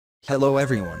Hello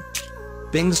everyone.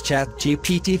 Bing's Chat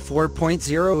GPT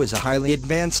 4.0 is a highly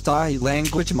advanced AI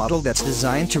language model that's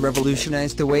designed to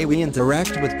revolutionize the way we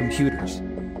interact with computers.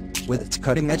 With its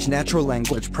cutting-edge natural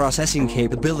language processing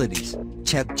capabilities,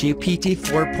 Chat GPT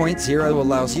 4.0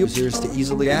 allows users to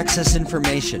easily access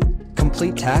information,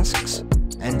 complete tasks,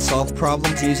 and solve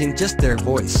problems using just their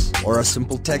voice or a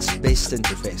simple text-based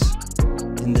interface.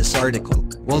 In this article,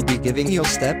 we'll be giving you a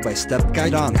step-by-step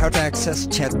guide on how to access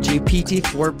Chat GPT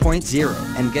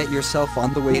 4.0 and get yourself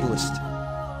on the waitlist.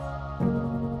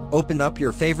 Open up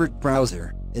your favorite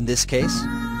browser, in this case,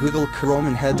 Google Chrome,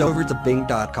 and head over to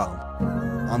Bing.com.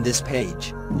 On this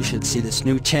page, you should see this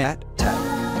new Chat tab.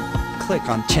 Click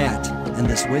on Chat, and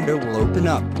this window will open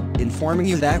up, informing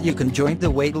you that you can join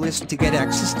the waitlist to get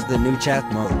access to the new chat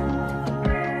mode.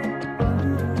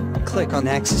 Click on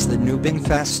Access the new Bing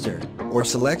faster, or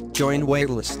select Join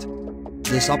Waitlist.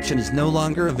 This option is no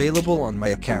longer available on my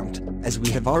account, as we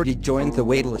have already joined the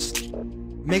waitlist.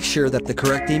 Make sure that the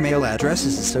correct email address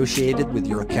is associated with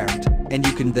your account, and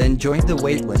you can then join the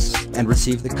waitlist and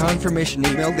receive the confirmation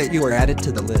email that you are added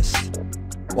to the list.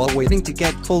 While waiting to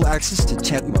get full access to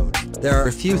chat mode, there are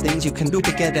a few things you can do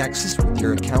to get access with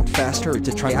your account faster or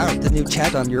to try out the new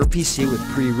chat on your PC with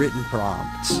pre-written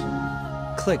prompts.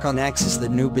 Click on Access the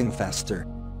new Bing faster.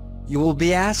 You will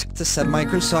be asked to set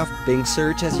Microsoft Bing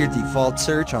Search as your default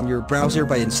search on your browser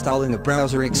by installing a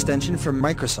browser extension from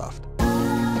Microsoft.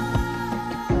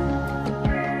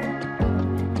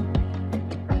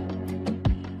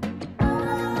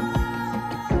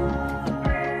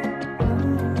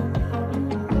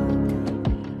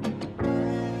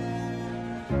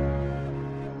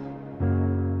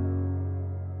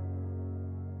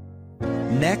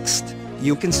 Next,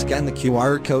 you can scan the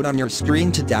QR code on your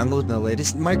screen to download the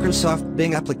latest Microsoft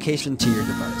Bing application to your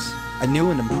device, a new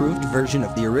and improved version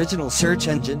of the original search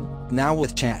engine, now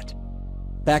with chat.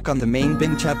 Back on the main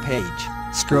Bing Chat page,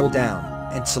 scroll down,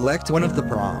 and select one of the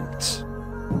prompts.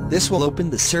 This will open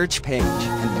the search page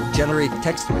and will generate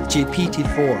text with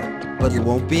GPT-4, but you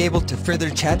won't be able to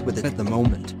further chat with it at the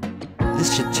moment.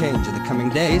 This should change in the coming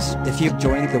days if you've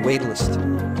joined the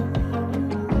waitlist.